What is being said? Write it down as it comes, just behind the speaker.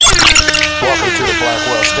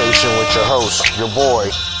with your host, your boy,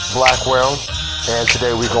 Blackwell. And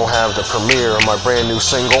today we're going to have the premiere of my brand new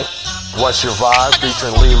single, What's Your Vibe,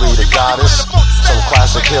 featuring LeeLee Da Goddess, some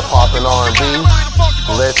classic hip hop and R&B.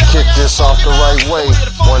 Let's kick this off the right way.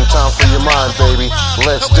 One time for your mind, baby.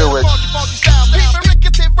 Let's do it.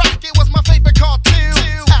 Was my favorite cartoon.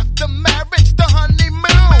 After marriage, the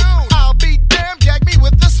honeymoon. I'll be damned, gag me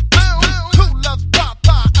with a spoon. Who loves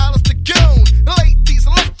Papa, Alice the Goon? Ladies,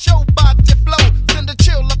 let your body flow. Send a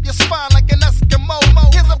chill up your spine like an Eskimo.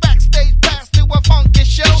 Here's a backstage pass to a funky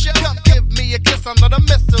show. Come give me a kiss under the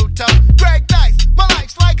mistletoe. Greg Nice, my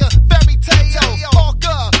life's like a fairy tale.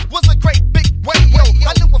 Parker was a great big whale.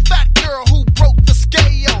 I knew a fat girl who broke the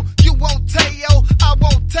scale. You won't tell, I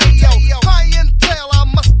won't tell. Clientele, I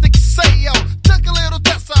must excel. Took a little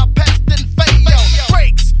test, I passed and failed.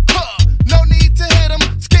 Breaks, no need to hit 'em.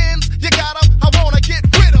 Skins, you got 'em, I wanna get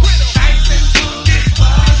rid of 'em. Nice and smooth, it's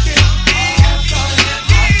fucking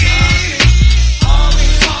all we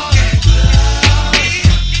wanna do.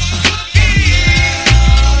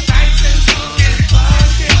 Nice and smooth, it's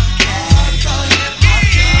fucking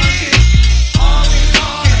all we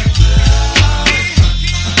wanna do.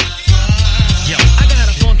 Yo, I got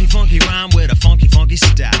a funky rhyme with a funky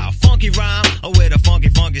style. Funky rhyme with a funky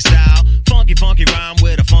style. Funky rhyme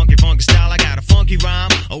with a funky style. I got a funky rhyme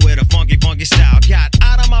with a funky style. Got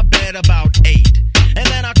out of my bed about 8. And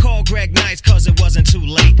then I called Greg Nice cause it wasn't too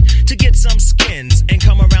late to get some skins and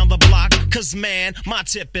come around the block. Cause man, my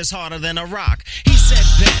tip is harder than a rock. He said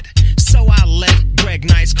bet, so I let Greg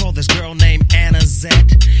Nice call this girl named Anna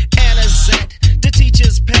Zett. Anna Zett, the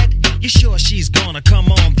teacher's pet. You sure she's gonna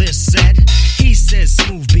come on this set? He says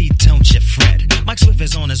smooth beat, don't you fret. Mike Swift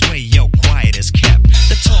is on his way, yo, quiet as kept.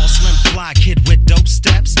 The tall, slim, fly kid with dope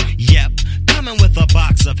steps. Yep, coming with a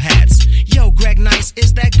box of hats. Yo, Greg Nice,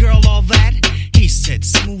 is that girl all that? He said,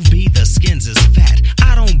 smooth B, the skins is fat.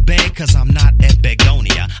 I don't beg cause I'm not at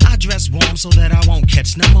Begonia. I dress warm so that I won't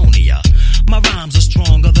catch pneumonia. My rhymes are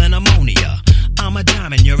stronger than ammonia. I'm a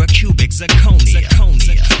diamond, you're a cubic zirconia.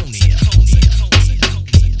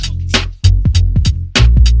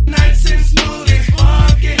 Nice and smooth, it's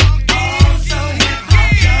funky. Oh, so hip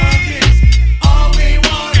hop junkies. All we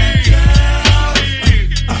wanna do is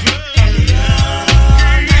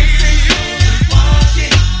nice and smooth, it's funky.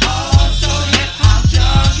 Oh, so hip hop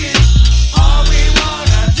junkies. All we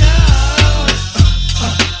wanna do is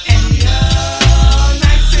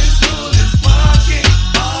nice and smooth, it's funky.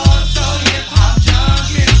 Oh, so hip hop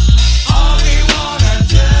junkies. All we wanna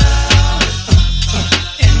do is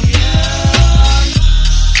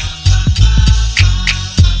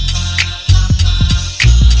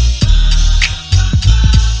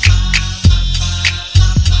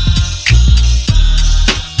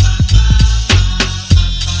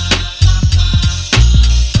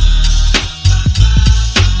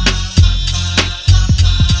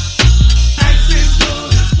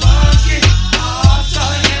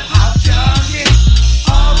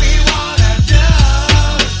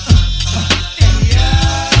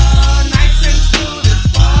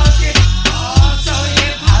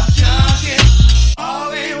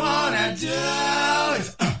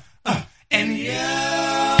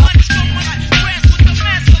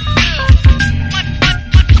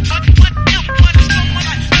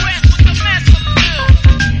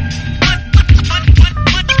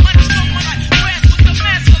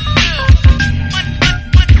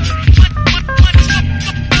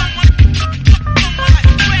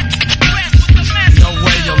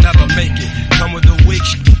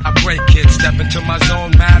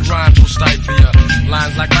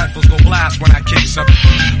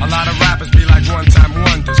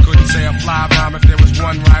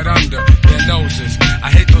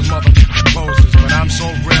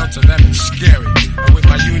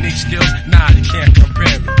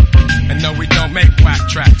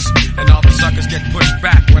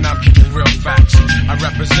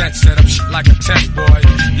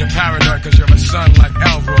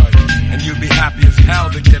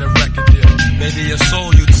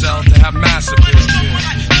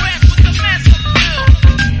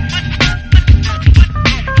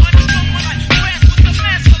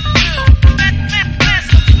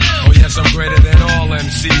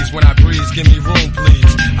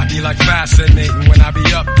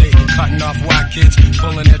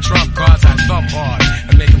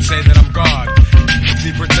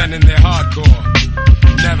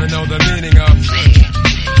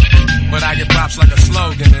but I get props like a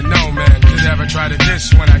slogan, and no man could ever try to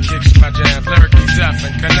diss when I kicks my jam. Lyrically deaf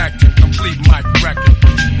and connecting, complete mic record.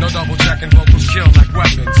 No double checking, vocals kill like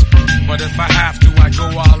weapons. But if I have to, I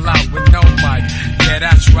go all out with no mic. Yeah,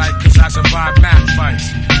 that's right, cause I survive mad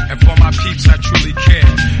fights. And for my peeps, I truly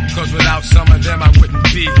care. Cause without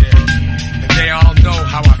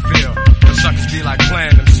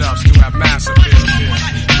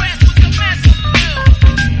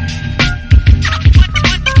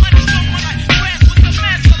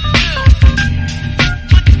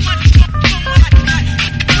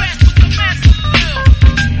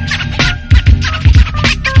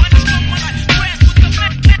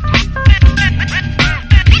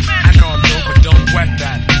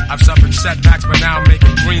setbacks, but now I'm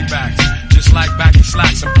making greenbacks. Just like baggy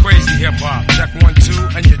slacks, I'm crazy hip-hop. Check 1,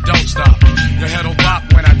 2, and you don't stop. Your head'll bop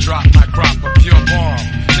when I drop my crop of pure bomb.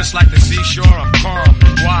 Just like the seashore, I'm calm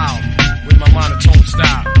and wild with my monotone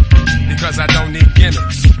style. Because I don't need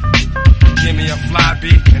gimmicks. Give me a fly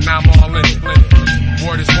beat, and I'm all in it.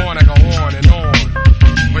 Word is born, I go on and on.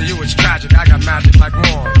 For you it's tragic, I got magic like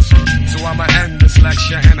wands. So I'ma end this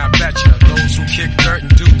lecture, and I betcha those who kick dirt in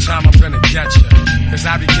due time, I'm gonna get ya. Cause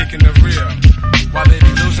I be kicking the rear, while they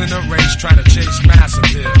be losing the race, trying to chase massive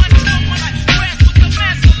hills.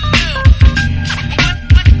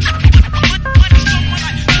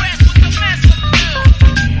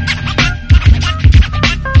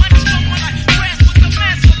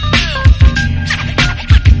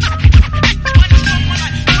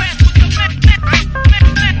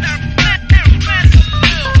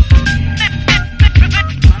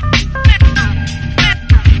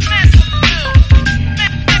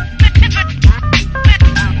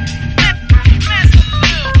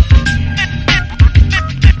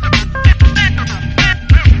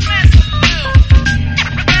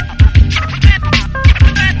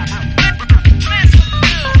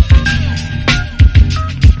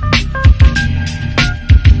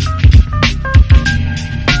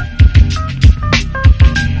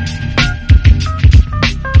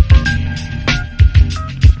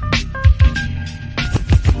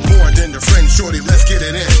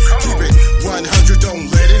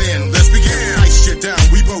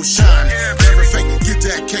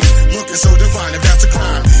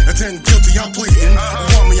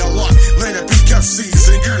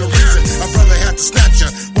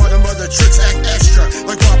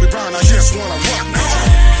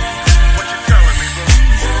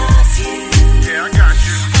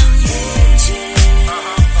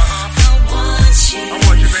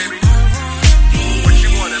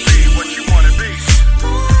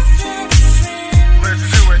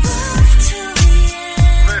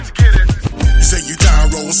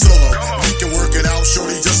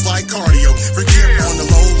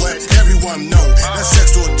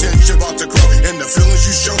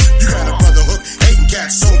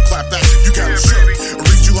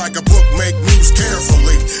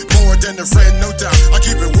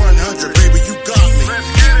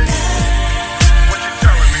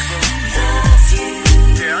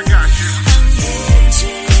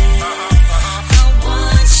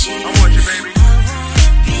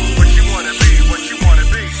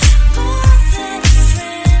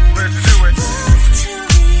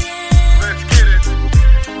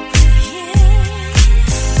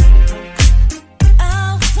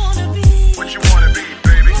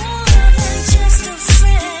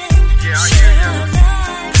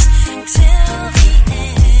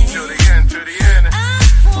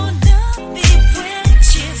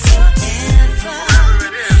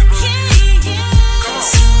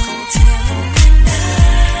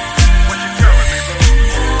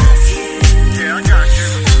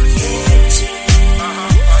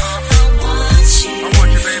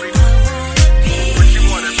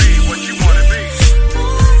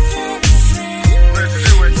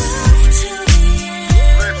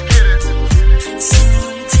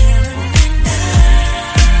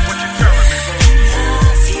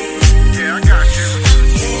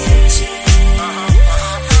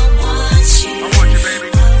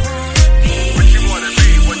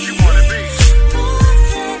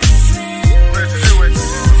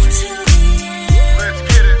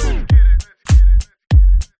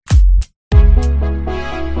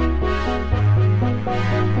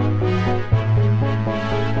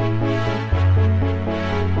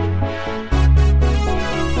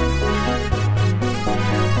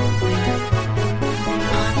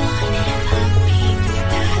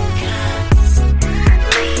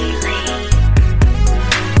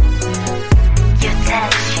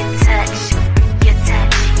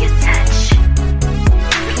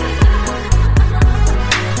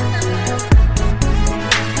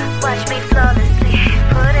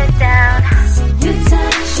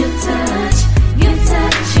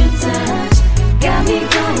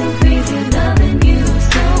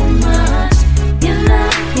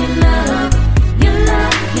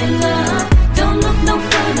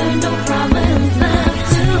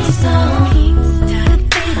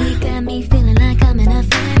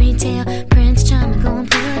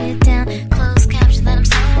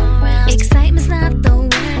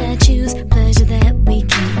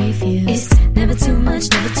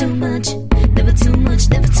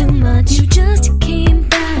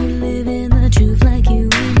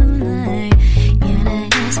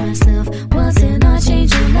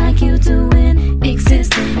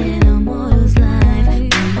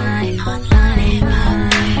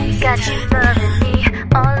 got you loving me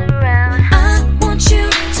all around. I want you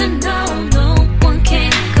to know no one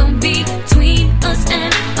can come between us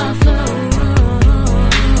and our flow.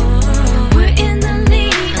 We're in the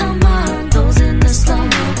lead among those in the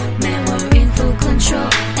slow-mo. Man, we're in full control,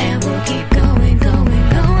 and we'll keep going, going,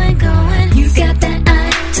 going, going. You got that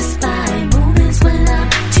eye to spy, moments when I'm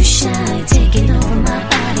too shy, taking over my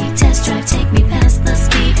body, test drive, take me past the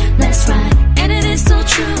speed, let's ride. And it is so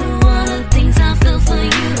true, all the things I feel for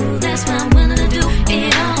you, that's why I'm willing to do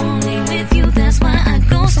it all, only with you, that's why I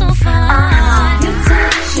go so far. You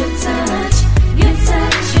touch, you touch, you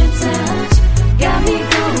touch, you touch, got me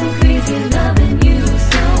going crazy, loving you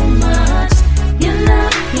so much. You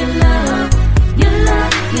love, you love, you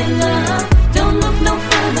love, you love, don't look no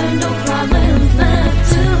further, no problems left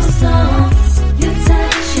to solve. You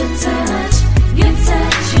touch, you touch, you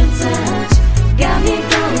touch, you touch, got me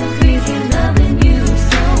going crazy, loving you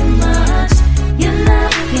so much. You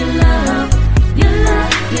love, you love, you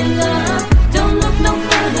love, you love, don't look no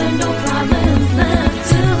further, no problems left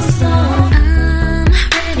to solve. I'm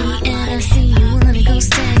ready and I see you wanna go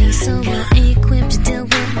steady, so well equipped to deal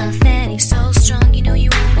with my fatty. So strong, you know you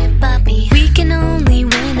want it, Bobby. We can only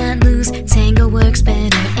win, not lose. Tango works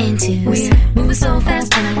better in twos. We're moving so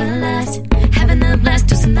fast, and I realize having a blast,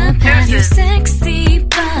 twisting the past. You're sexy,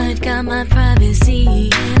 but got my privacy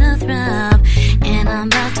in a throb, and I'm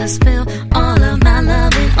about to spill all of my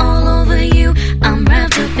loving all over you. I'm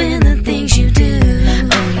wrapped up in the things you do.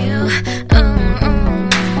 Oh, you,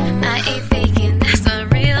 I ain't faking, that's a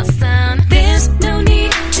real sound. There's no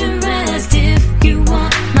need to rest if you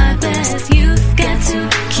want my best. You've got to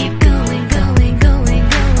keep going, going, going,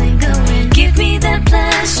 going, going. Give me that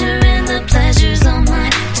pleasure, and the pleasure's all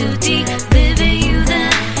mine to deliver you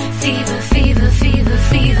that fever, fever, fever,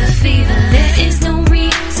 fever, fever. There is no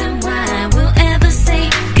reason why we'll ever say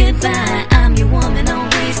goodbye. I'm your woman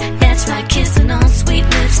always, that's right, kissing on sweet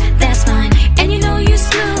lips, that's fine. And you know you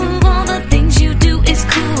smooth, all the things you do is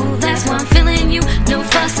cool, that's why I'm feeling you. No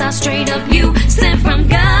fuss, I'll straight up you, sent from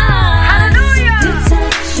God. Hallelujah. You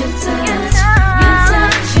touch, you touch, you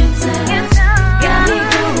touch, you touch, got me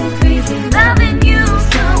going crazy, loving you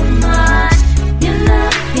so much. You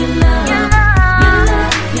love, you love, you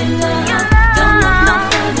love, you love, don't look no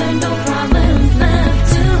further, no problems left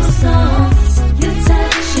to solve. You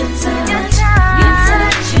touch, you touch, you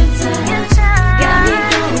touch, you touch, got me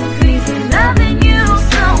going crazy, loving you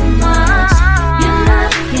so much. You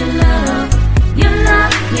love, you love, you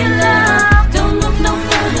love, you love, don't look no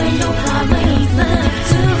further, no problems left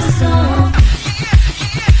to solve.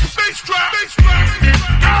 Bass drop, bass drop.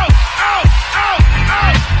 Out, out, out,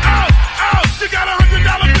 out, out, out. You got $100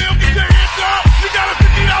 bill, get your hands up. You got a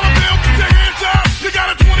 $50 bill, get your hands up. You got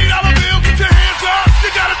a $20 bill, get your hands up. You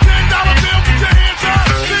got a $10 bill, get your hands up.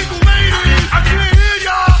 Single ladies, I can't hear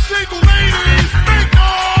y'all. Single ladies, make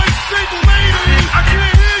noise. Single ladies, I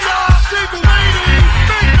can't hear y'all. Single ladies,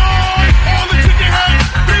 make noise. All the chicken heads,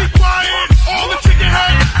 be quiet. All the chicken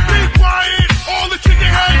heads, be quiet. All the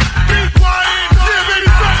chicken heads, be quiet. Yeah, baby,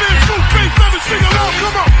 stop this. Move, bass, let me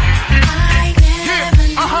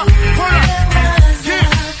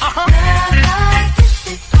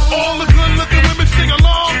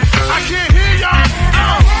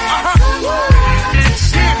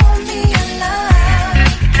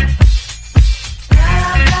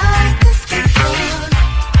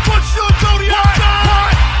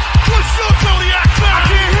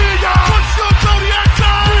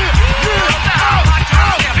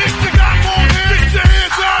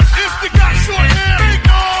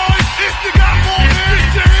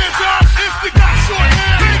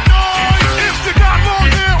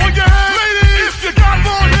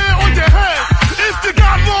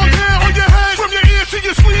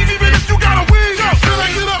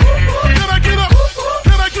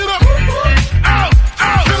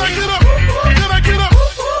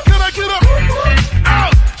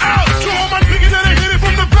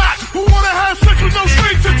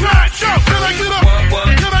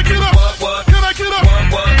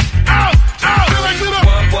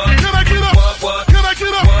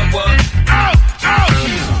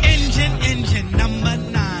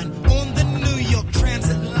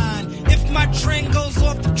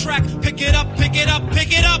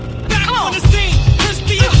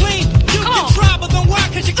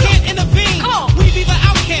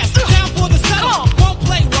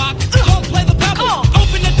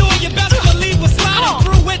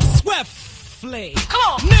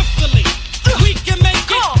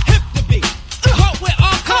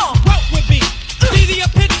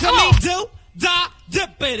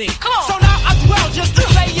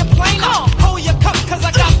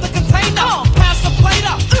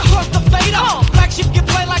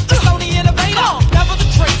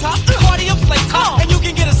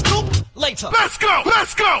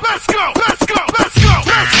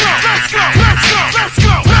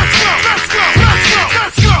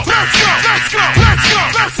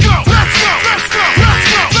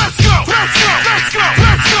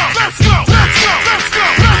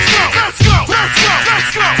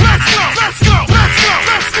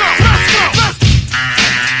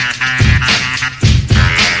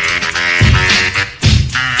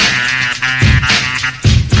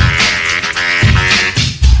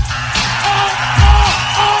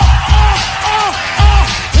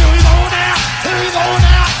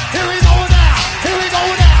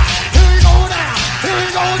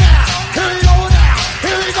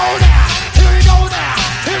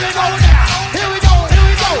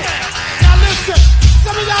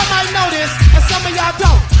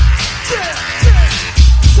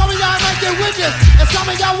get with this, and some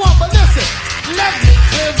of y'all won't, but listen. Let me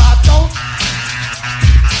clear my throat.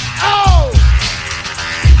 Oh!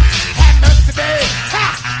 Have mercy, babe. Ha!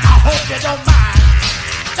 I hope you don't mind.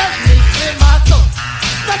 Let me clear my throat.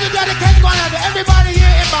 Special dedication going out to everybody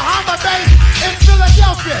here in Bahama Bay, in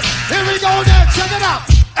Philadelphia. Here we go now, check it out.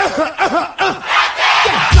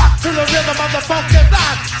 Get rock to the rhythm of the funky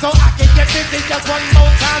line, so I can get busy just one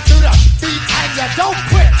more time to the beat, and you don't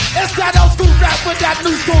quit. It's that old school rap with that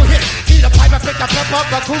new school hit. Need a pipe and pick the pep up,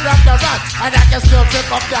 a cool rap the rap, and I can still rip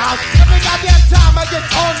up the house. Every goddamn time I get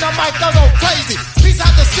on the mic, I go crazy. Peace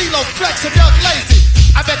out to CeeLo, Flex, and Young Lazy.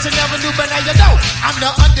 I bet you never knew, but now you know I'm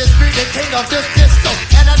the undisputed king of this disco,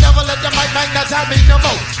 and I never let the mic magnetize me no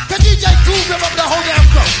more. Cause DJ Cool rip up the whole damn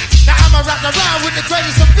flow. Now I'ma rock around with the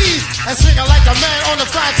greatest of these, and swing it like a man on the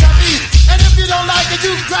fried Chinese. And if you don't like it,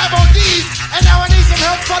 you can grab on these. And now I need some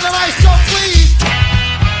help for the maestro, please.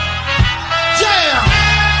 Jam!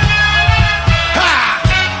 Ha!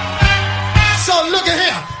 So look at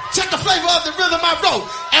here, check the flavor of the rhythm I wrote.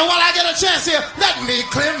 And while I get a chance here, let me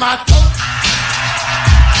clear my throat.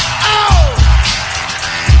 Oh!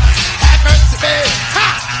 Have mercy, babe. Ha!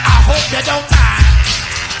 I hope you don't mind.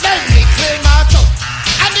 Let me clear my throat.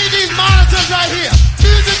 I need these monitors right here.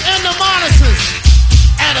 Music and the monitors.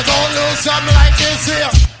 And it go a little something like this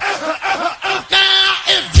here. Now,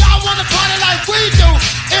 if y'all wanna party like we do,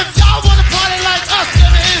 if y'all wanna party like us,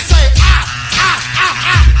 let me hear say ah, ah, ah,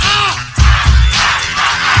 ah, ah.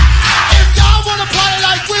 If y'all wanna party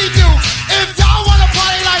like we do, if y'all wanna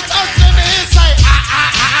party like us, let me hear say ah,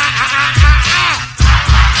 ah, ah, ah, ah, ah, ah.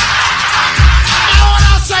 Now when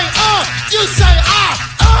I say you say ah,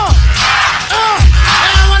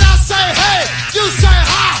 and when I say hey, you say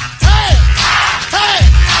ha, hey, hey.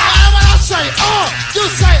 And when I say you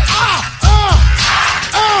say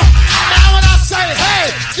Now when I say hey,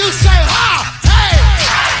 you say ha, hey.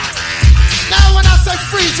 Now when I say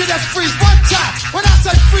freeze, you just freeze one time. When I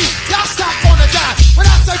say freeze, y'all stop on the dime. When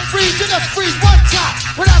I say freeze, you just freeze one time.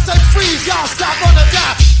 When I say freeze, y'all stop on the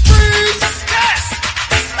dime. Freeze.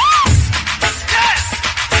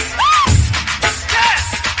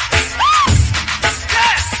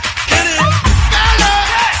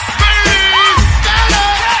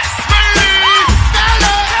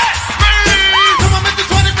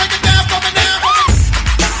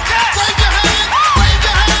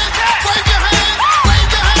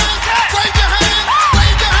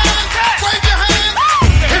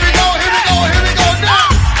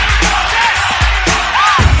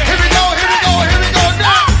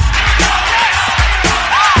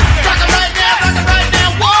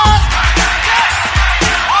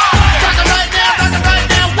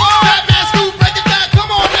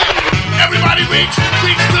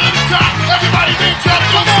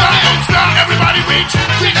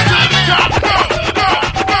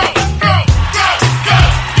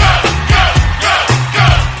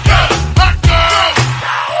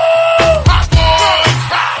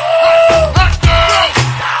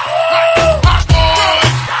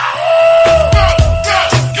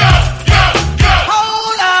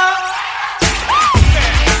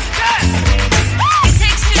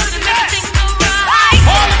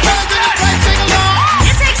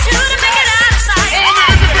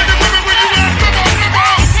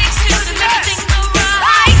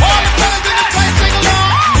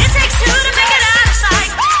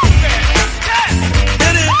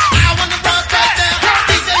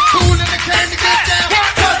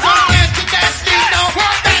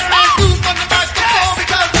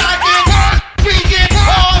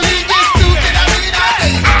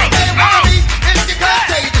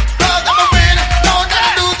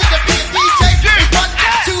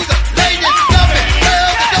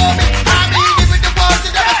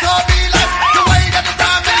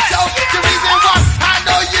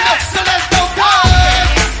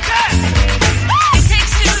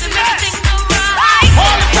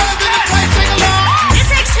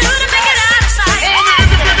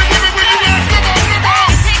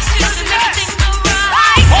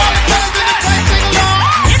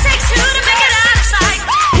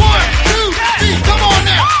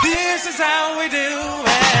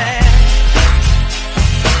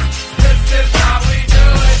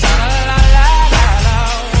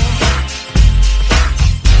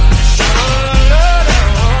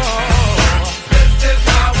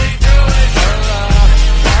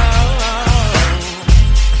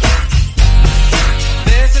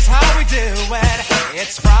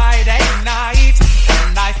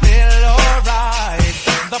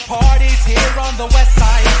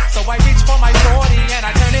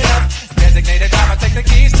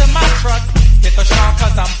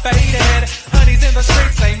 Cause I'm faded. Honey's in the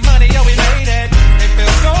streets, say money, yo, we made it. It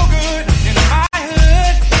feels so good.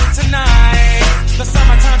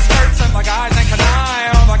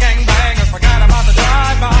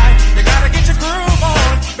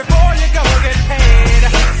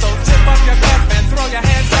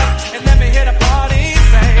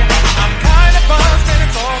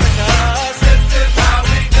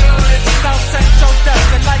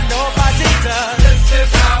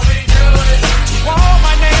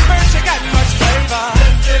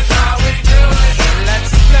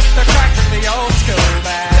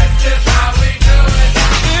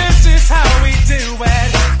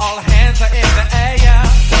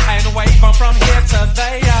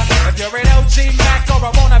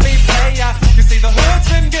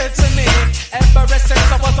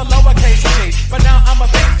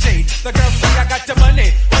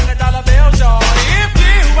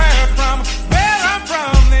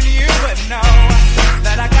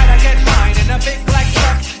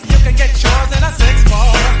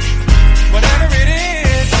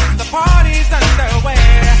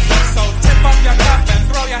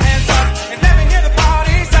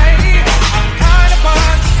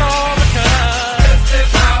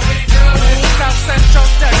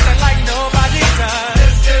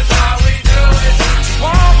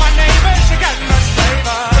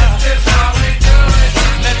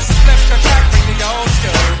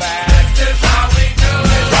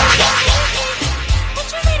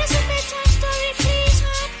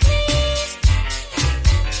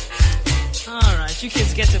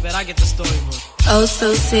 of it. I get the storybook. Oh,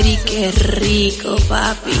 so city, que rico,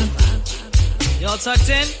 papi. Y'all tucked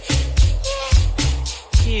in?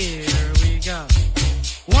 Here we go.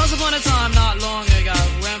 Once upon a time, not long ago,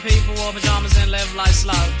 when people wore pajamas and lived life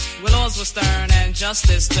slow, where laws were stern and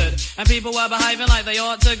justice stood, and people were behaving like they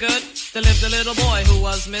ought to good, there lived a little boy who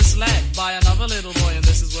was misled by another little boy, and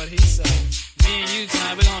this is what he said. Me and you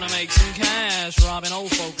tonight, we're gonna make some cash, robbing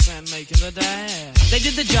old folks and making the dash. They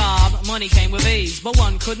did the job, money came with ease, but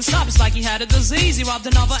one couldn't stop, it's like he had a disease. He robbed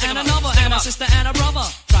another and another, and a sister and a brother.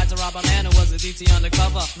 Tried to rob a man who was a DT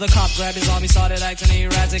undercover. The cop grabbed his arm, he started acting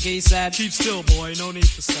erratic. He said, keep still, boy, no need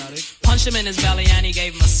for static. Punched him in his belly and he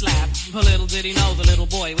gave him a slap. But little did he know the little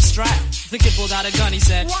boy was strapped. The kid pulled out a gun, he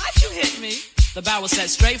said, why'd you hit me? The barrel set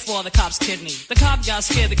straight for the cop's kidney. The cop got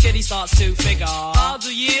scared, the kid he starts to figure, I'll do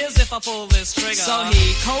years if I pull this trigger. So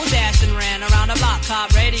he cold dashed and ran around the block.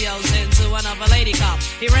 Cop radios into another lady cop.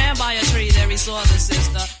 He ran by a tree, there he saw the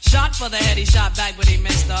sister. Shot for the head, he shot back, but he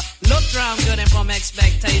missed her. Looked round good and from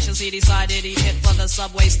expectations, he decided he'd hit for the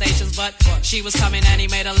subway stations. But she was coming and he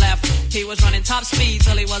made a left. He was running top speed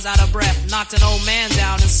till he was out of breath. Knocked an old man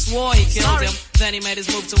down and swore he killed him. Then he made his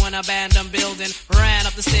move to an abandoned building. Ran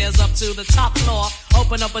up the stairs up to the top floor.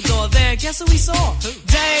 Opened up a door there, guess who he saw? Who?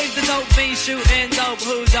 Dave, the dope fiend shooting dope.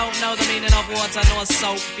 Who don't know the meaning of water nor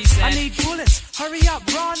soap? He said, I need bullets, hurry up,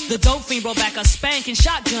 run. The dope fiend brought back a spanking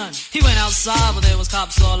shotgun. He went outside, but there was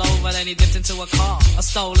cops all over. Then he dipped into a car, a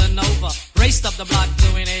stolen Nova. Raced up the block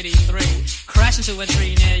doing 83. Crashed into a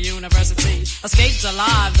tree near University. Escaped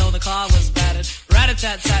alive, though the car was battered.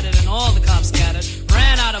 Rat-a-tat-tatted and all the cops scattered.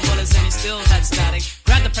 Ran out of bullets and he still had static.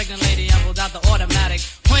 Grabbed the pregnant lady and pulled out the automatic.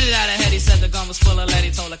 Pointed at her head, he said the gun was full of lead.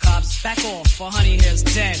 He told the cops, back off, for honey here's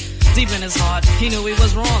dead. Deep in his heart, he knew he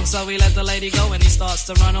was wrong, so he let the lady go and he starts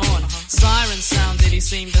to run on. Sirens sounded, he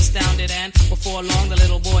seemed astounded, and before long the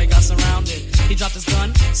little boy got surrounded. He dropped his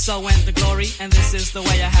gun, so went the glory, and this is the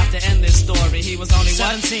way I have to end this story. He was only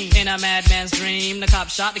 17, in a madman's dream. The cop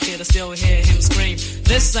shot the kid, I still hear him scream.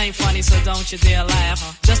 This ain't funny, so don't you dare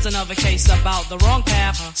laugh. Just another case about the wrong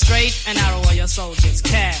path. Straight and narrow or your soul gets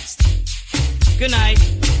cast. Good night.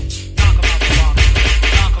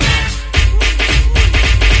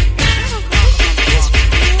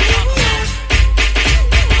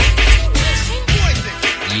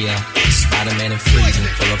 Yeah, Spider-Man and freezing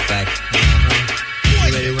full effect. You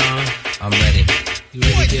ready, Ron? I'm ready. You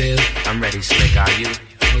ready, Dale? I'm ready, Slick. Are you?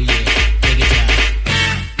 Oh yeah, take it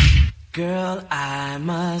down. Girl, I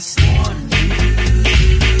must warn you.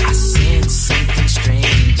 I sense something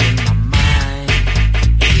strange in my mind.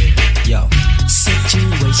 Yo,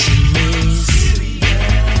 situation is serious.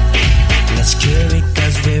 Let's cure it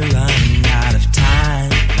 'cause we're running out of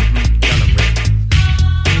time.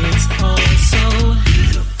 It's all so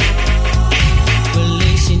beautiful.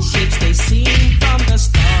 Relationships, they seem from the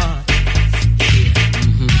start.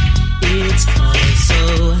 It's all so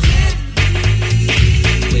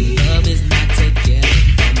when love is not together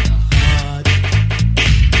from the heart.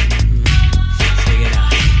 Check it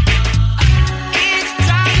out. It's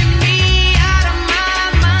driving me out of my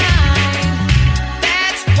mind.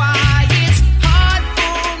 That's why it's hard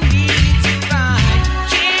for me to find.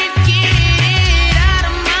 Can't get it out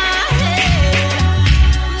of my head.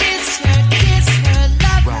 Miss her, kiss her,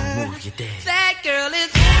 love her. Wrong move, you're dead. That girl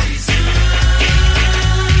is poison.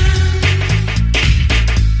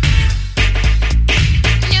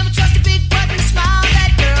 Never trust a big button smile.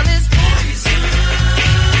 That girl is poison.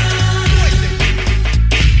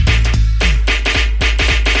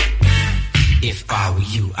 If I were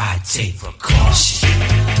you, I'd take precaution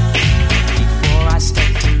before I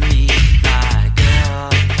step to meet my girl.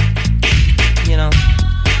 You know,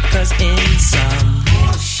 'cause in some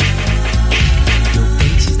portion, you'll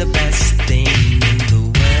think she's the best thing in the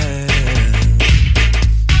world.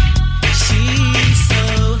 She's so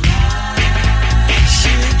high,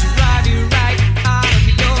 she'll drive you right out of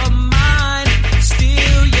your mind.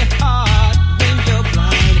 Steal your heart when you're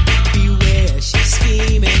blind. Beware, she's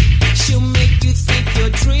scheming. She'll make you think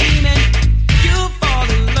you're dreaming. You'll fall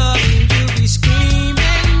in love and you'll be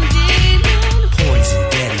screaming, demon. Poison,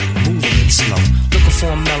 deadly, moving it slow. Looking for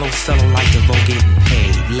a mellow fellow like DeVoe, getting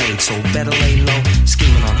paid, laid, so better lay low.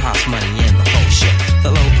 Scheming on hot money and the whole shit.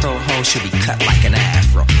 The low pro hoe should be cut like an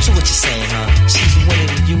afro. So what you saying, huh? She's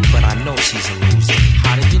winning you, but I know she's a loser.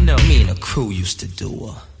 How did you know? Me and the crew used to do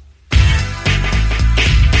her.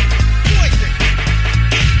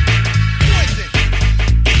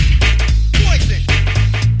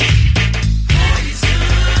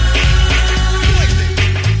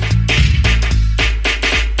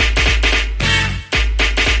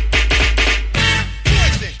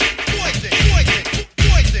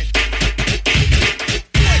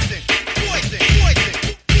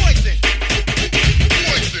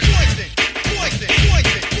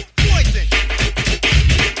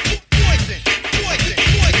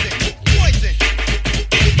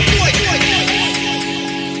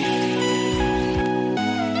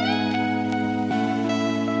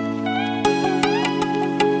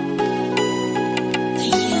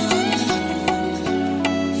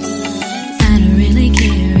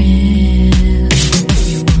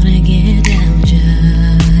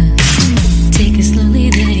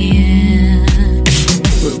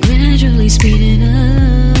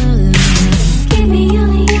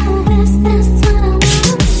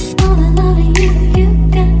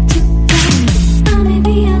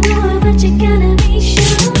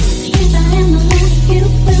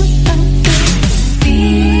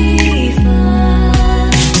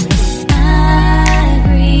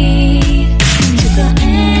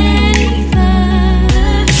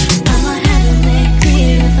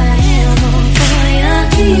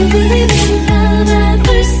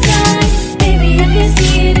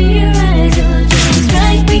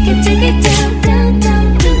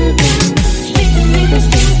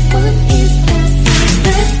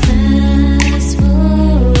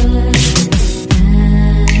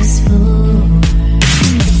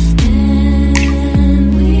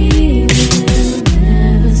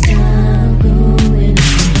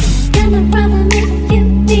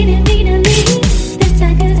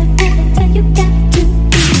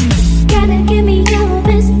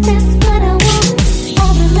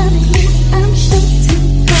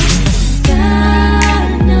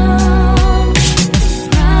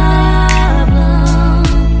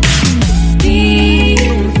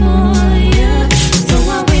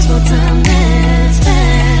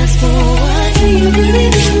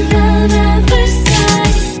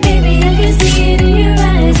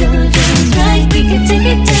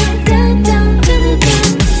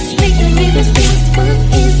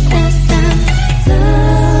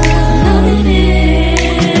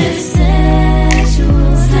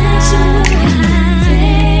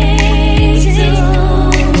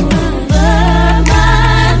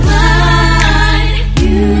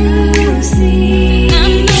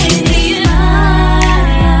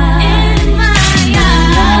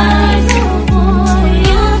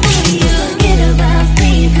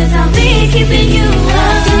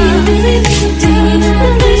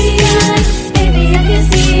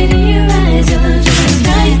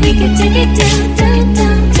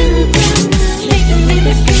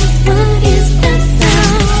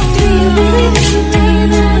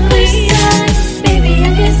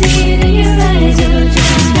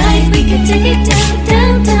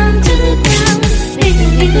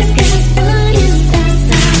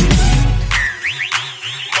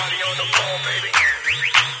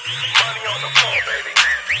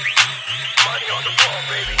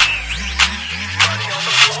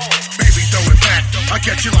 I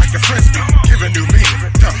catch you like a frisbee, giving new meaning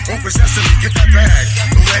to open sesame, get that bag.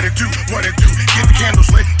 Let it do what it do, get the candles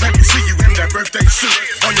lit, let me see you in that birthday suit.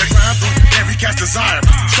 On your grind through every cat's desire.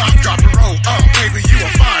 Stop, drop, and roll, baby, you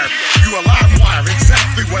on fire. You a live wire,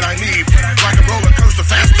 exactly what I need. Like a roller coaster,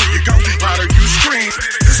 faster you go, louder you scream.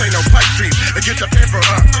 This ain't no pipe dream, and get the paper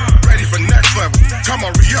up. Ready for next level, come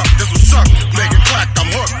on, re-up, this was up. Make it clack, I'm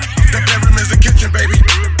hooked. The bedroom is the kitchen, baby.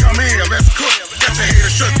 Come here, let's cook. Get your hair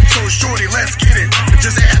shook, so shorty, let's get it.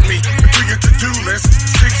 Just add me to your to-do list.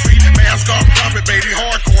 6 feet, mask off, drop it, baby,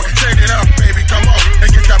 hardcore. Shake it up, baby, come on, and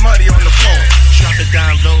get that money on the floor. Drop it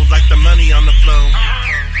down low like the money on the floor.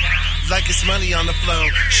 Like it's money on the floor.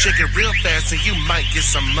 Shake it real fast and you might get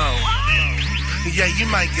some more. Yeah, you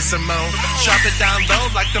might get some more. Drop it down low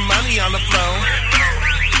like the money on the floor.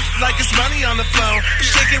 Like it's money on the floor.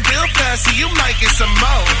 Shake it real fast and you might get some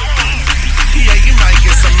more. Yeah, you might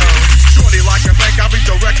get some more. Shorty like a bank, I'll be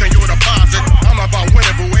directing your deposit. I'm about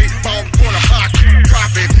winning, but wait, ball corner pocket.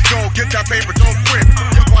 Drop it, go get that paper, don't quit.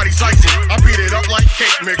 Your body's icy, I beat it up like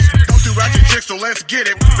cake mix. Don't do ratchet chicks, so let's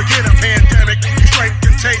get it. Forget a pandemic, straight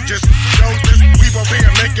contagious. Know this, we both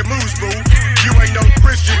here making moves, boo. You ain't no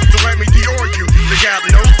Christian, so let me Dior you. They got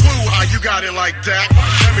no clue how you got it like that.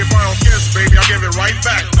 Let me borrow a kiss, baby, I'll give it right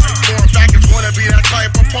back. Foreign backers wanna be that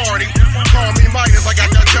type of party. Call me Midas, I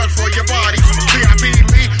got that touch for your body. VIP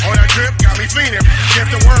me on that drip, got me fiending. Give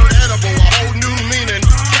the word edible a whole new meaning.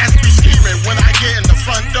 Cats be scheming when I get in the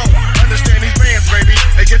front door. Understand these bands, baby,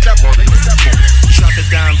 they get that money. Drop it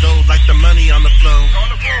down low like the money on the floor.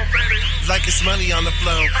 Like it's money on the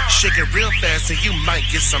floor. Shake it real fast and you might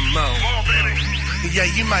get some more. Yeah,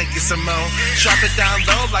 you might get some more. Drop it down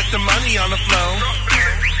low like the money on the floor.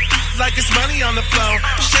 Like it's money on the floor.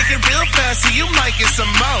 Shake it real fast and you might get some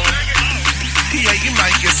more. Yeah, you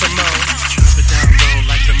might get some more. Drop it down low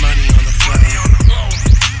like the money on the floor.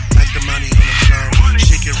 Like the money on the floor.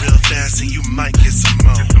 Shake it real fast and you might get some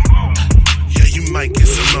more. Yeah, you might get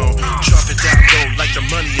some more. Drop it down low like the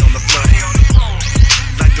money on the floor.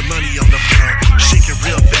 Like the money on the floor. Shake it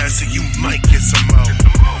real fast and you might get some more.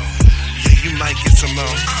 Yeah, you might get some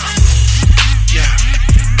more. Yeah.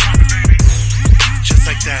 Just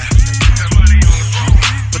like that.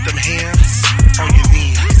 Put them hands on your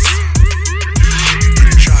knees.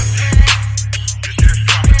 Drop it.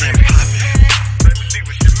 And pop it. Pop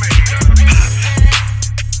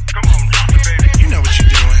it. You know what you're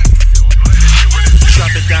doing.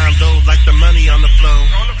 Drop it down low like the money on the floor.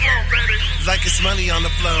 Like it's money on the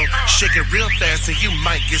floor. Shake it real fast and you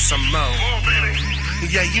might get some more.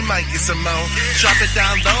 Yeah, you might get some more. Drop it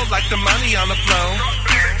down low like the money on the floor.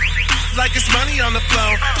 Like it's money on the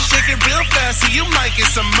floor. Shake it real fast and you might get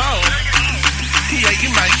some more. Yeah, you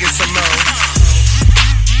might get some more.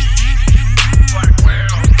 Blackwell.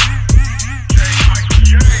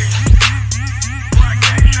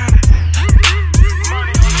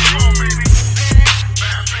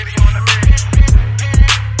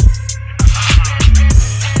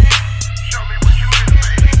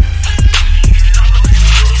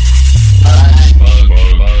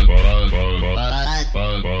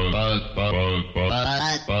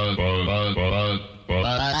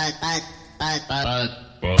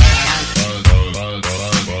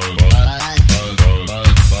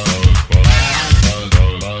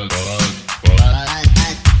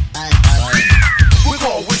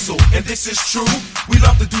 This is true. We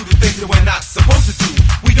love to do the things that we're not supposed to do.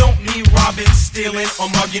 We don't mean robbing, stealing, or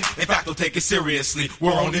mugging. In fact, don't take it seriously.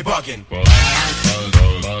 We're only bugging.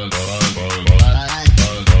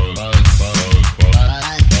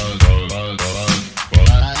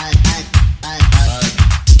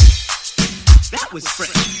 That was fresh.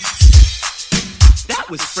 That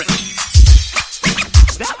was fresh.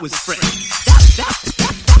 That was fresh.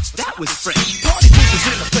 That was fresh. Party people's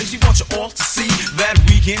in a place we want you all to see that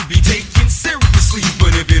we can be taken seriously.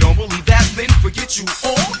 But if you don't believe that, then forget you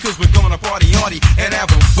all, cause we're gonna party hardy and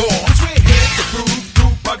have a ball. Cause we're here to prove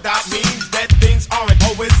through bugged out means that things aren't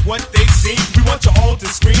always what they seem. We want you all to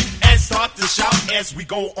scream and start to shout as we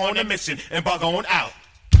go on a mission and bug on out.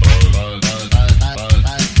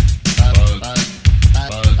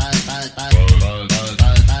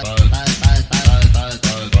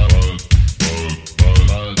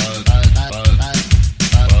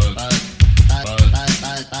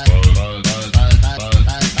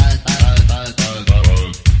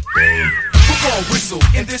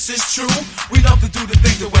 And this is true. We love to do the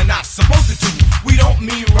things that we're not supposed to do. We don't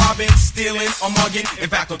mean robbing, stealing, or mugging. In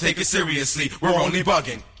fact, don't take it seriously. We're only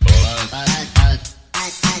bugging.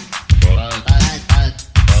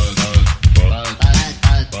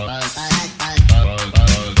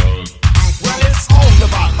 Well, it's all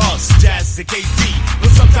about us, Jazz and KD.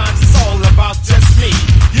 But sometimes it's all about just me.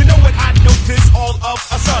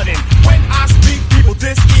 sudden. When I speak, people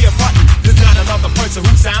this ear button. There's not another person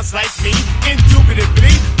who sounds like me.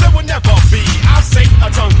 Indubitably, there will never be. I'll say a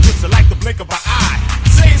tongue twister like the blink of an eye.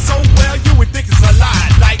 Say it so well, you would think it's a lie.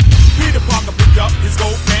 Like Peter Parker picked up his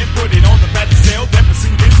gold pen, put it on the battlefield, then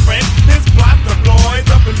pursued his friend. His plot deployed,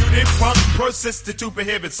 the polluted front persisted to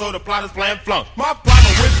prohibit, so the plot is plan flunk. My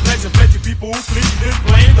problem with plenty people who flee is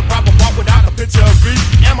blame the proper part without a picture of grief.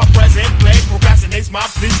 And my present play procrastinates my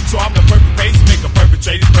plea, so I'm the perfect pacemaker,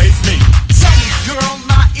 perpetrators praise me. Tell me, girl,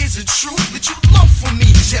 now is it true that you love for me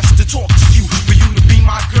just to talk to you, for you to be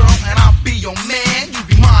my girl and I'll be your man? You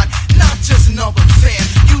be mine, not just another fan.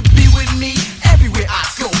 You'd be with me everywhere I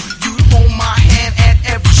go. You'd hold my hand at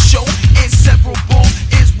every show. Inseparable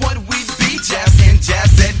is what we'd be. Jazz and jazz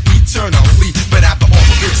that eternally. But after all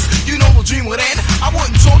of this, you know the dream would end. I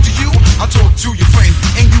wouldn't talk to you, I'd talk to your friend.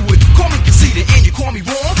 And you would call me conceited and you call me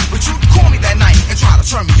wrong, but you'd call me that night and try to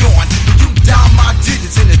turn me on. And you dial my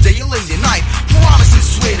digits in the day or late at night. Promise and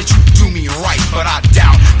swear that you do me right, but I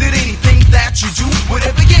doubt that anything that you do would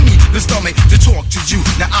ever give me the stomach to talk to you.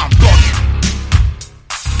 Now I'm bugging.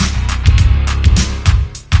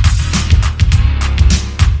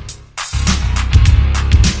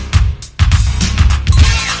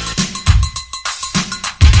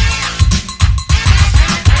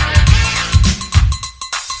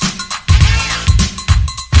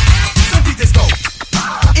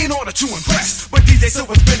 To impress, but DJ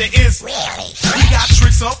Silver Spinner is really. He got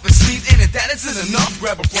tricks up his sleeve, and if that isn't enough,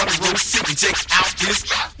 grab a front row seat and check out this.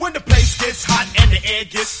 When the place gets hot and the air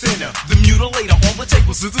gets thinner, the mutilator on the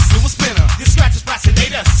table is a silver spinner. Your scratch is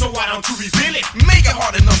fascinator, so why don't you reveal it? Make it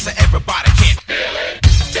hard enough so everybody can feel it.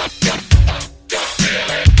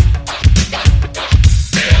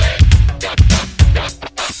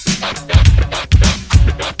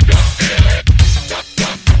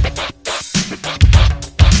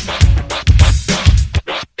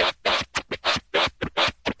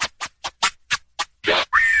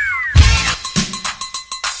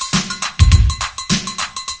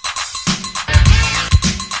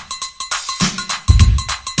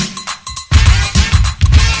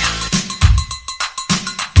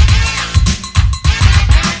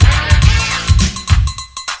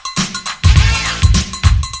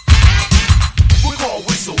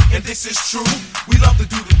 This is true. We love to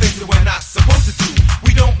do the things that we're not supposed to do.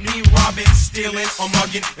 We don't mean robbing, stealing, or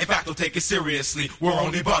mugging. In fact, don't take it seriously. We're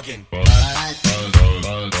only bugging.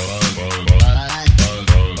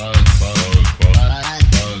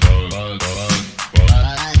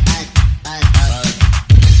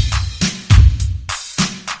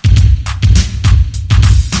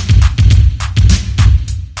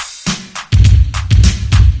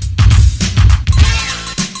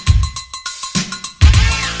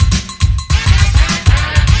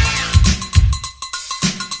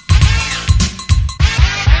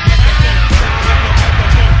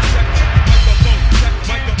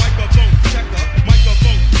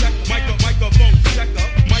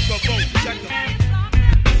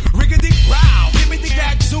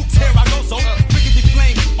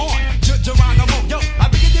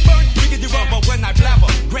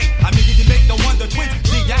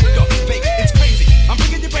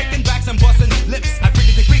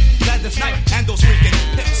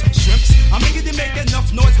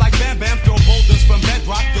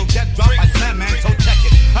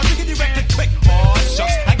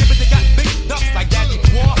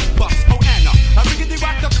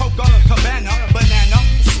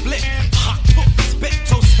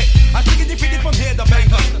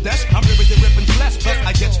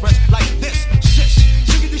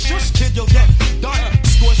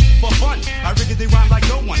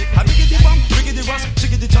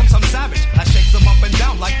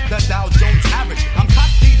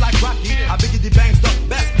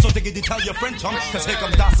 Cause here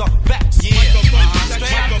comes Dasa Vex. Yeah,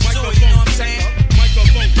 straight out the sewer, you know what I'm saying?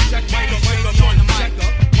 Microphone check, microphone on the mic.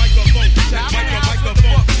 Microphone check,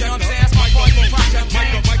 microphone, you know what I'm saying? That's my boy,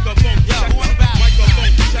 microphone. Yo, who in the back?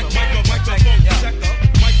 Microphone check, microphone check.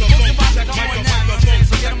 Microphone check, microphone.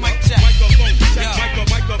 So get a mic check. Microphone check,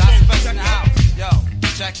 microphone. Dasa Vex in the house. Yo,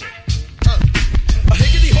 check it. A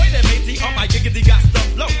higgity hoy that matey on my giggity got stuff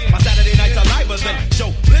low. My Saturday nights are live as they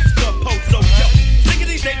show. Blitz the post, so yo.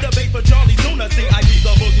 Take the bait for Charlie Tuna. See, I beat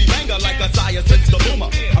the boogie banger like a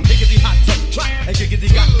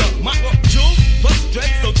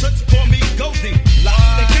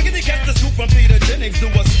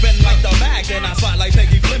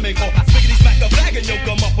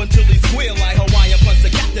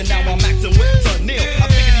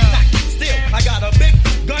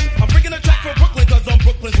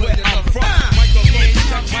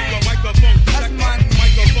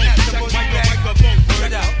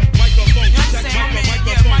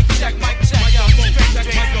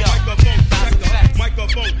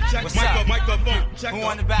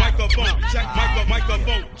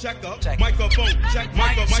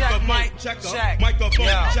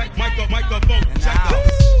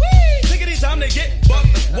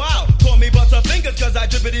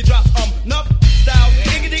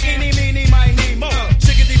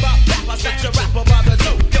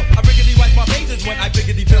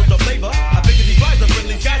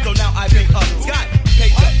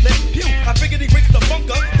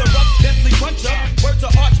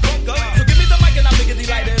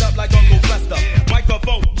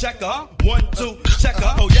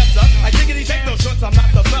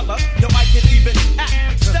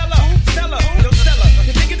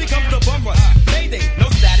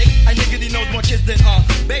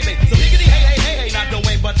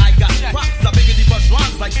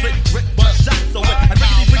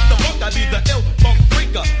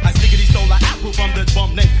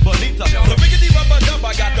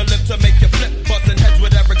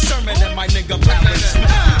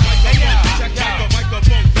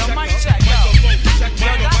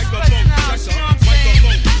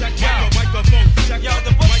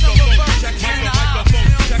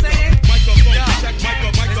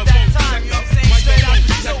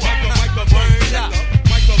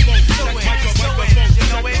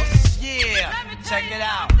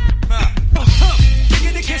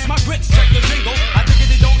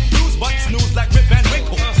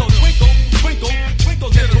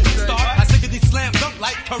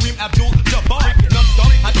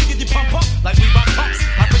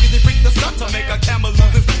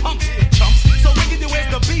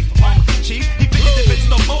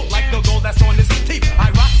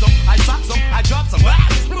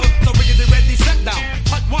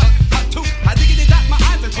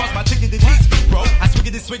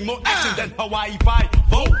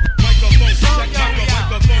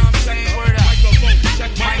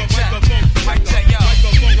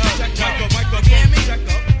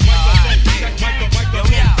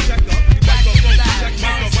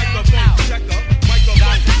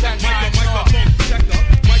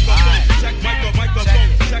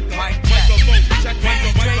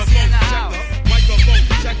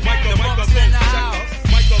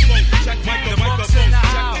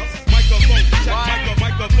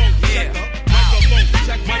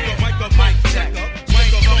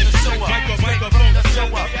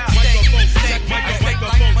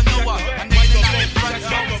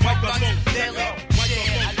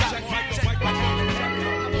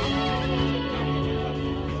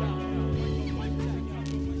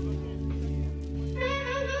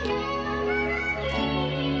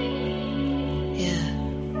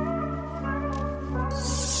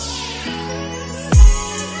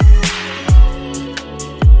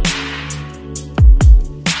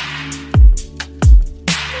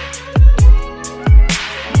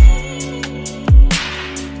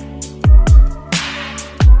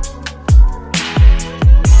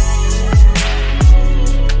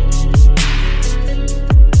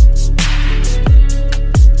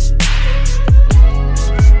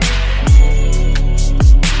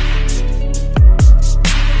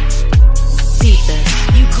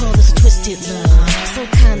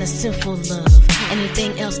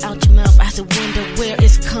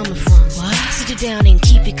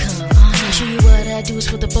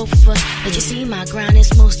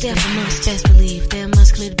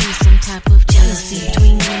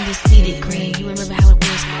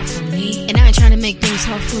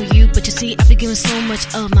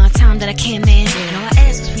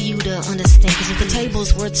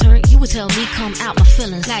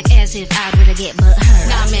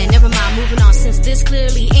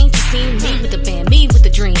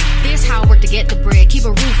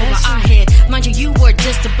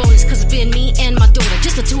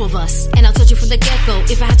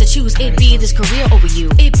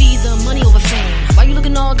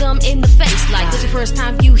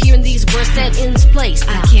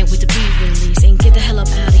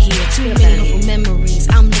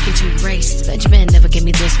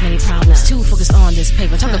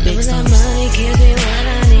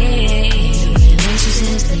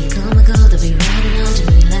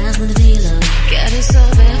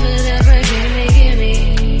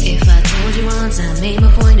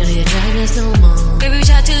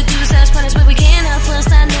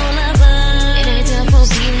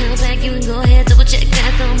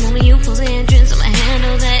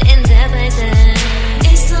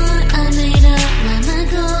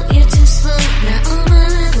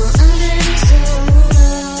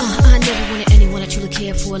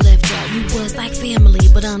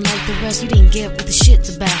but unlike the rest, you didn't get what the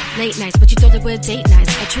shit's about. Late nights, but you thought they were date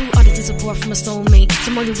nights. A true artist is support from a soulmate.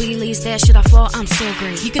 Someone who really leaves that shit I fall, I'm still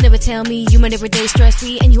great. You can never tell me you my everyday stress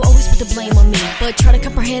free, and you always put the blame on me. But try to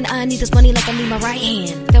comprehend, I need this money like I need my right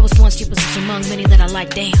hand. That was once your position among many that I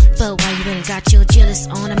like, damn. But why you ain't got your jealous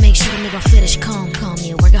on? I make sure to never finish calm. Call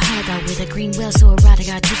me a workaholic, I with a green well, so erotic.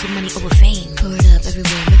 I choose money over fame. Pour it up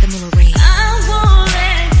everywhere, make the middle rain. I won't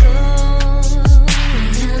let go.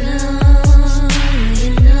 You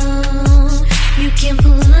know, you can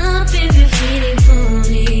pull up if you're feeling for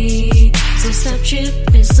me. So stop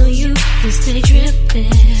tripping, so you can stay tripping.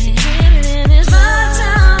 My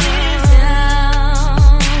time is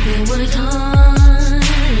down. We worked hard,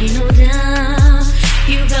 ain't no doubt.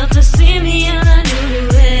 You got to see me and I knew the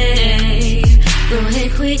way. Go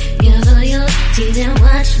ahead, quit your loyalty, then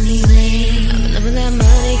watch me wait. I'm loving that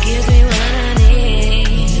money, gives me what I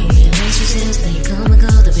need. You know me, relationships, they come and go.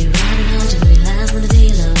 They'll be riding out till they last when the day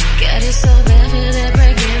low. Got it so bad for that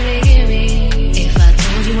break, give me. If I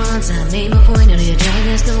told you once, I made my point, no, you're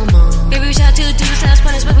driving us no more. Baby, we try to do size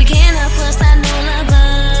punish, but we can't help us, I know love.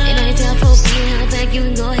 And I ain't tell folks, being held back, you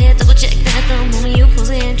can go ahead, double check that. The moment you close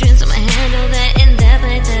the entrance, I'ma handle that and that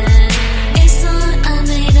like that. It's all I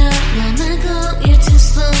made up, let my go, you're too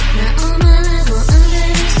slow. Now on my level, I'm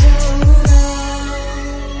ready so low.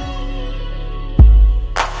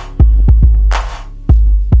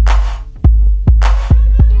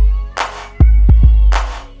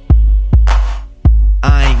 I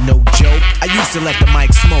ain't no joke. I used to let the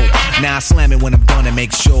mic smoke. Now I slam it when I'm done and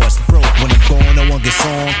make sure it's broke. When I'm gone, no one gets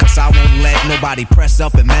on, cause I won't let nobody press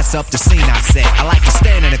up and mess up the scene I set. I like to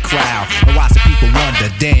stand in the crowd and watch the people wonder,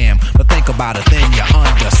 damn. But think about it, then you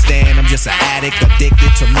understand. I'm just an addict, addicted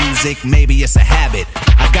to music. Maybe it's a habit,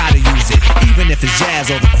 I gotta use it. Even if it's jazz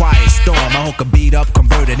or the quiet storm, I hook a beat up,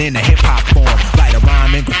 convert it into hip-hop form. Write a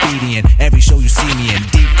rhyme and graffiti in every show you see me in.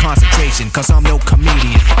 Deep concentration, cause I'm no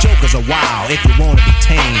comedian. Jokers are wild, if you wanna be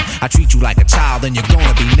tame. I treat you like a child, then you're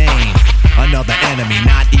gonna be named another enemy,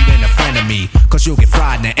 not even a friend of me. Cause you'll get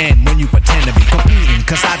fried in the end when you pretend to be competing.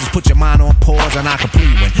 Cause I just put your mind on pause and I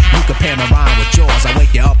complete when you compare my rhyme with yours. I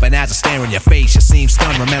wake you up and as I stare in your face, you seem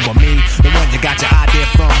stunned. Remember me, the one you got your idea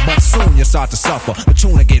from. But soon you start to suffer, the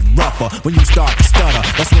tune will get rougher. When you start to stutter,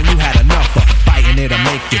 that's when you had enough of fighting. It'll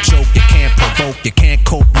make you choke, you can't provoke, you can't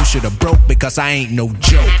cope. You should've broke because I ain't no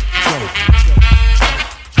joke.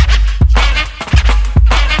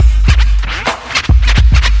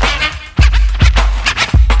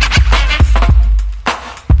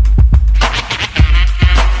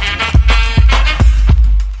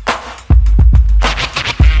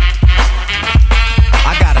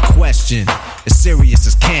 As serious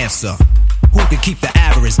as cancer. Who can keep the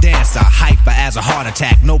average dancer hyper as a heart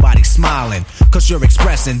attack? Nobody's smiling, cause you're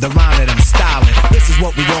expressing the rhyme that I'm styling. This is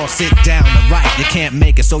what we all sit down to write. You can't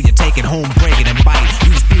make it, so you take it home, break it and bite.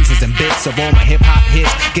 Use pieces and bits of all my hip-hop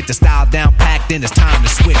hits. Get the style down packed, then it's time to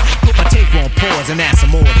switch. Put my tape on pause and add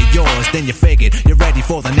some more to yours. Then you figured you're ready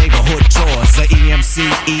for the neighborhood chores. The EMC,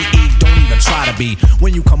 EE, don't even try to be.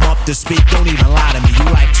 When you come up to speak, don't even lie to me.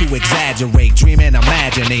 You like to exaggerate, dream and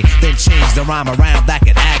imaginate, then change the rhyme around, that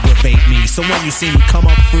can aggravate me. So when you see me come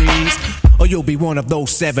up, freeze, or you'll be one of those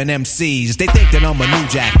 7 MCs. They think that I'm a new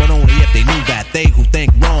jack, but only if they knew that. They who think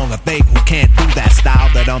wrong, or they who can't do that style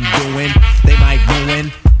that I'm doing, they might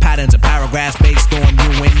ruin patterns and paragraphs based on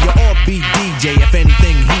you and your offbeat DJ. If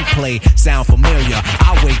anything he play sound familiar,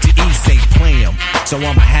 I'll wait till he say play him. So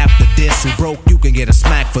I'ma have to diss. Who broke, you can get a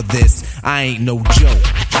smack for this. I ain't no joke.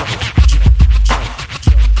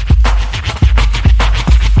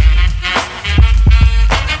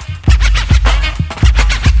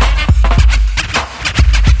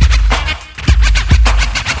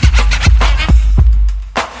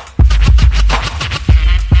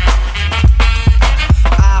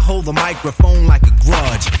 The microphone like a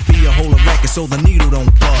grudge. Be a whole record so the needle don't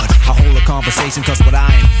budge. I hold a conversation cause what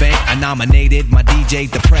I invent, I nominated my DJ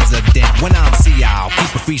the president. When I'm CL,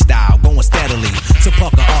 keep a freestyle going steadily. So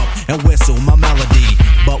pucker up and whistle my melody.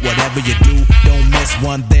 But whatever you do, don't miss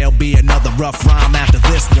one. There'll be another rough rhyme after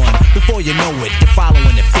this one. Before you know it, you're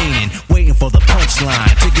following and fiending, waiting for the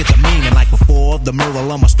punchline to get the meaning. Like before, the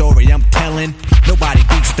moral of my story I'm telling. Nobody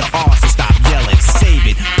beats the R, so stop yelling. Save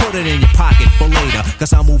it, put it in your pocket for later.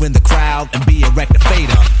 Cause I'm moving the crowd and be a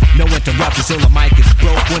rectifier. No interruptions till the mic is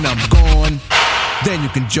broke. When I'm gone, then you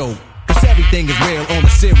can joke. Cause everything is real on a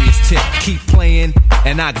serious tip. Keep playing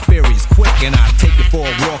and I get furious quick. And I take you for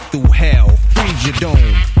a walk through hell. Freeze your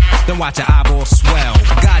dome, then watch your eyeballs swell.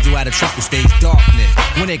 Guide you out of triple stage darkness.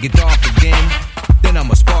 When it get dark again, then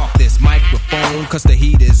I'ma spark this microphone. Cause the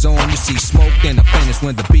heat is on. You see smoke, then I finish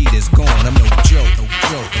when the beat is gone. I'm no joke, no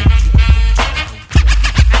joke, no joke.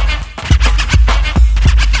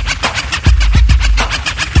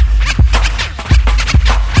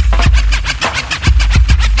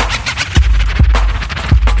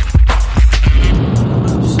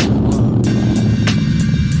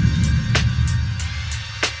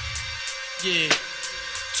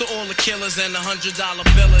 the killers and the $100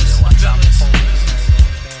 billers.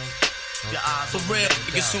 For real,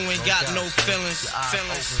 niggas who ain't got no feelings.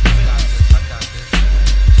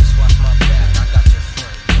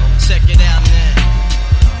 Check it out now.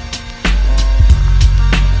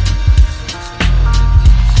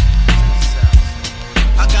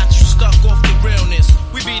 I got you stuck off the realness.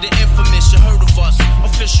 We be the infamous, you heard of us.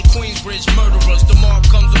 Official Queensbridge murderers. Tomorrow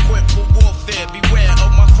comes equipped for warfare. Beware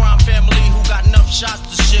of my crime family who got enough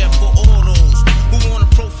shots to share for all those who wanna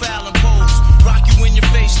profile and pose. Rock you in your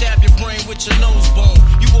face, stab your brain with your nose bone.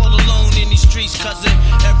 You all alone in these streets, cousin.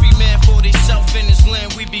 Every man for theyself in his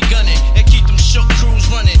land, we be gunning. And keep them shook crews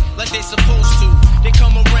running like they supposed to. They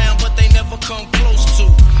come around, but they never come close to.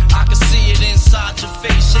 I can see it inside your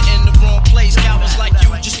face, you're in the wrong place. Cowards like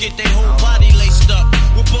you just get their whole body laced up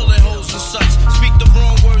with bullet holes and such. Speak the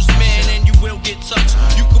wrong words, man, and you will get touched.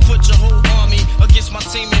 You could put your whole army against my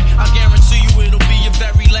team, and I guarantee you it'll be your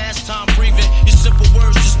very last time breathing. Your simple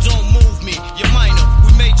words just don't move me. You're minor,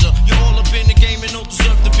 we major. You're all up in the game and don't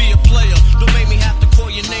deserve to be a player. Don't make me have to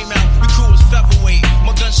call your name out. Your crew is featherweight.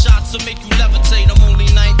 My gunshots will make you levitate. I'm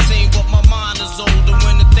only 19, but my mind is older.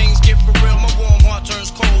 When the things get for real, my warm heart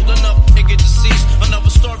turns cold. Another nigga deceased, another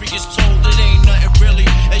story gets told. It ain't nothing really.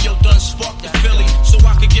 And yo, done sparked the Philly, so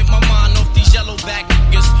I could get my mind off these yellowback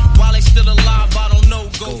niggas. While they still alive, I don't know.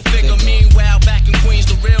 Go figure. Meanwhile, back in Queens,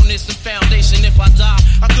 the realness and foundation. If I die,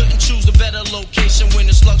 I couldn't choose a better location. When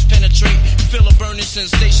the slugs penetrate, you feel a burning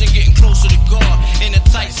sensation, getting closer to God in a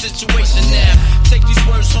tight situation. Now, take these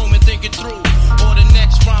words home and think it through. Or the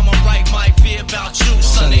next rhyme I write might be about you.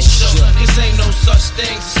 Son, they shook. Cause ain't no such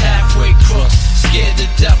things as halfway crooks. Scared to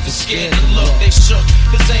death and scared to look. They shook.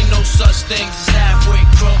 Cause ain't no such things as halfway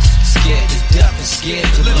crooks. Scared to death and scared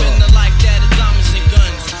to look. Living the life that is diamonds and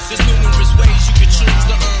guns. There's numerous ways you can choose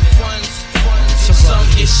to earn funds. Some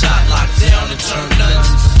get shot, locked down, and turn nuns.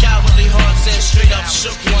 Cowardly hearts and straight up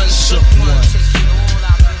shook ones. Shook ones.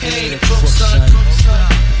 He ain't a crook, son.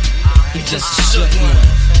 He just a shook one.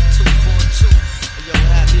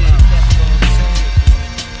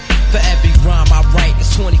 For every rhyme I write,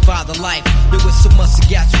 it's 25 to life. There was so much I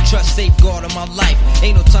got you trust, safeguard in my life.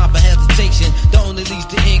 Ain't no time for hesitation, that only leads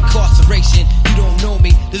to incarceration. You don't know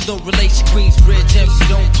me, there's no relation. Queensbridge, MC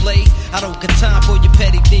don't play. I don't got time for your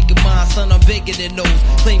petty thinking mind, son, I'm bigger than those.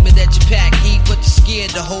 Claiming that you pack heat, but you're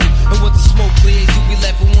scared to hold. And when the smoke clears, you be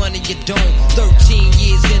left with one in your dome. 13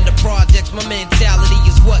 years in the projects, my mentality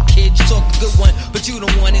is what, kid? You talk a good one, but you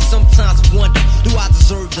don't want it. Sometimes I wonder, do I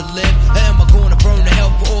deserve to live? Or am I gonna burn to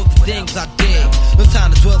hell for all the things I did? No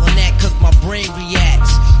time to dwell on that, cause my brain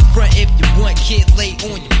reacts. Front if you want, kid, lay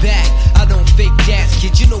on your back. I don't fake jazz,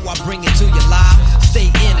 kid, you know I bring it to your life.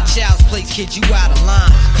 Stay in a child's place, kid, you out of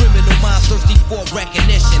line. Criminal minds thirsty for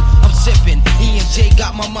recognition. I'm sipping, EMJ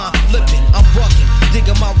got my mind flipping. I'm bucking,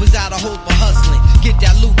 digging my ways out of hope for hustling. Get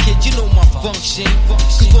that loot, kid, you know my function.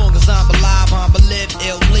 Cause long as I'm alive, I'm live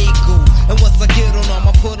illegal. And once I get on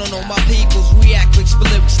them, I put on all my peoples. React quick for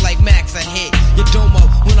lyrics like Max, I hit your dome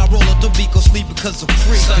up. When I roll up the beat, go sleep because I'm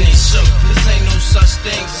free. Son, they shook. Cause ain't no such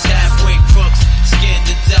thing as halfway crooks. Scared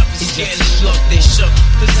to death and scared to look. They shook.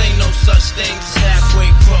 Cause ain't no such thing as halfway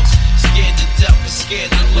crooks. Scared to death and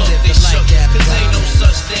scared to look. They shook. Cause ain't no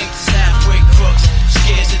such thing as halfway crooks.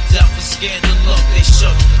 Scared to death and scared to look. They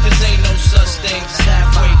shook. Cause ain't no such thing as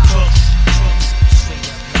halfway crooks.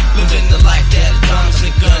 Living the life that is diamonds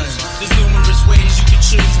and guns. There's numerous ways you can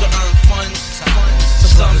choose to earn funds.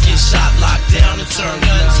 Some get shot, locked down, and turn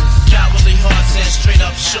guns. Cowardly hearts and straight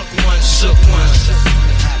up shook ones, shook ones.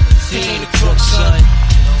 He ain't a crook, son.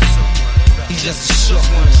 He just a shook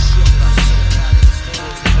one.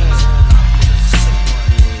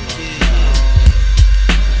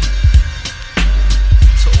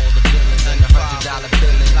 To all the villains and the $100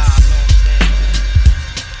 billings.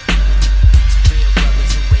 Real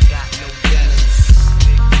brothers who ain't got no feelings.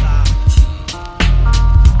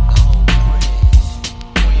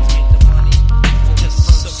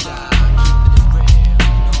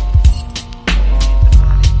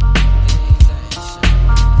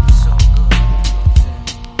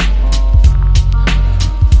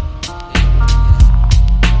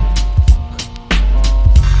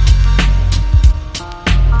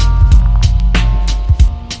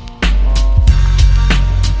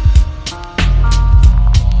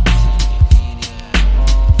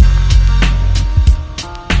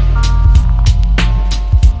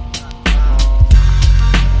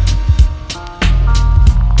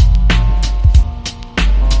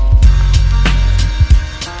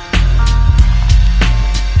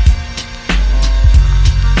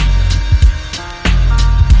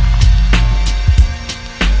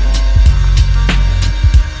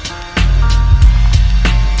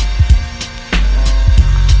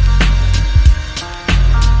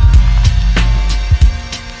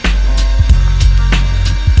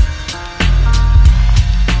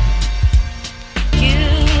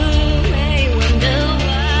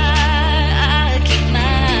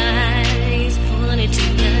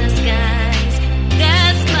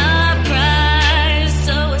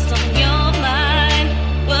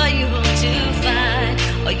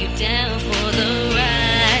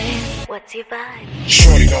 What's your vibe?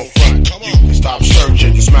 Shorty, don't front. You can stop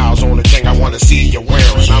searching. Your smile's on the thing I wanna see you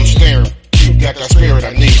wearing. I'm staring. You got that spirit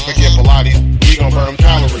I need. Forget Pilates. We gon' burn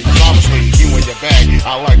calories. Obviously, you in your bag.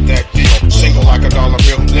 I like that deal. Single like $1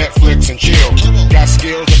 bill. Netflix and chill. Got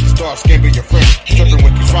skills at the start. Skin be your friend. Tripping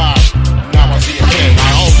with these vibes. Now I see a 10.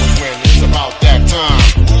 I always win. It's about that time.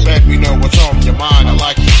 Let me know what's on your mind. I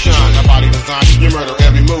like you shine. My body design. You murder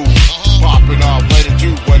every move. Pop it off. Let it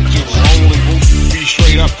do what it do. Only move. Be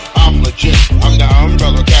straight up. I'm legit. I'm the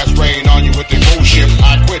umbrella. Cast rain on you with the bullshit.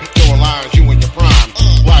 I quit throwing lines. You in your prime.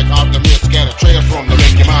 Like optimist. Get a transform to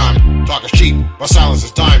make your mind. Talk is cheap, but silence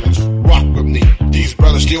is diamonds. Rock with me, these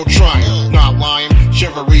brothers still trying. Not lying,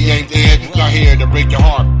 chivalry ain't dead. Not here to break your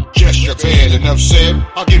heart, just your bed. Enough said,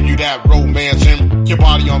 I'll give you that romancing. Your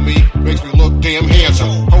body on me makes me look damn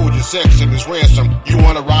handsome. Hold your sex in this ransom. You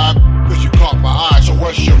wanna ride? Cause you caught my eye, so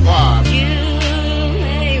what's your vibe? You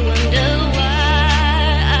may wonder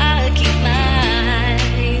why I keep my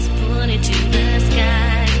eyes pointed to the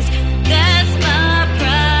skies. That's my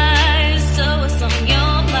prize, so what's on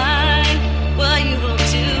your mind? What you hope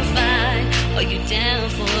to find? Are you down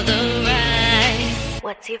for the ride?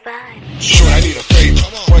 What's your vibe? Sure, I need a favor.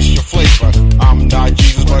 What's your flavor? I'm not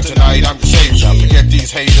Jesus, but tonight I'm your savior. Forget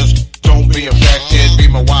these haters. Don't be affected. Be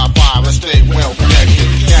my Wi-Fi. Let's stay well connected.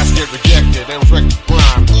 Gas get rejected. They was wrecked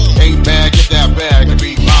rhyme. Ain't bad, get that bag and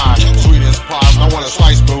be mine. Sweet as pie. I want a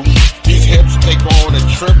slice, boo. These hips take on a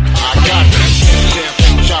trip. I got this.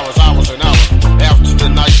 Champagne showers, hours and hours. After the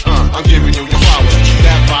night, I'm giving you your flowers.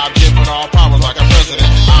 That vibe giving all powers like a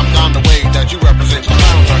president. I'm down the way that you represent. The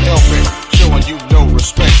clowns are helping. Showing you no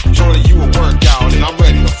respect. Showing you a workout and I'm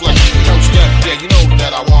ready to flex. Come step, yeah, you know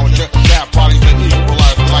that I want you. That body's the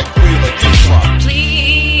equalizer like Wheel of Deep.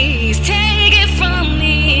 Please take it from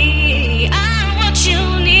me. I'm what you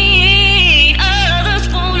need. Others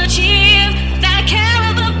won't achieve that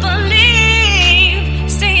caliber. Believe.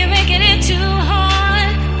 Say you're making it too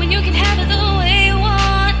hard when you can have it the way you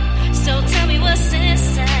want. So tell me what's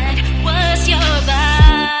inside. What's your vibe?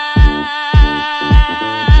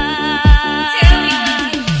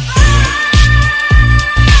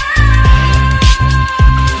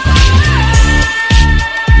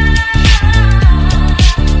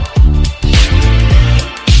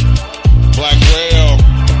 Blackwell,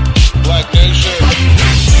 Black Nation.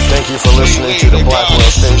 Thank you for listening to the Blackwell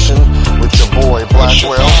Station with your boy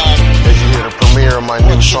Blackwell. As you hear the premiere of my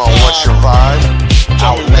new song, What's Your Vibe?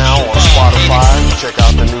 Out now on Spotify. Check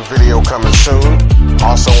out the new video coming soon.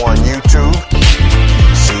 Also on YouTube.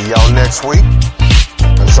 See y'all next week.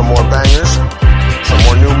 And some more bangers, some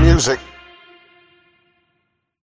more new music.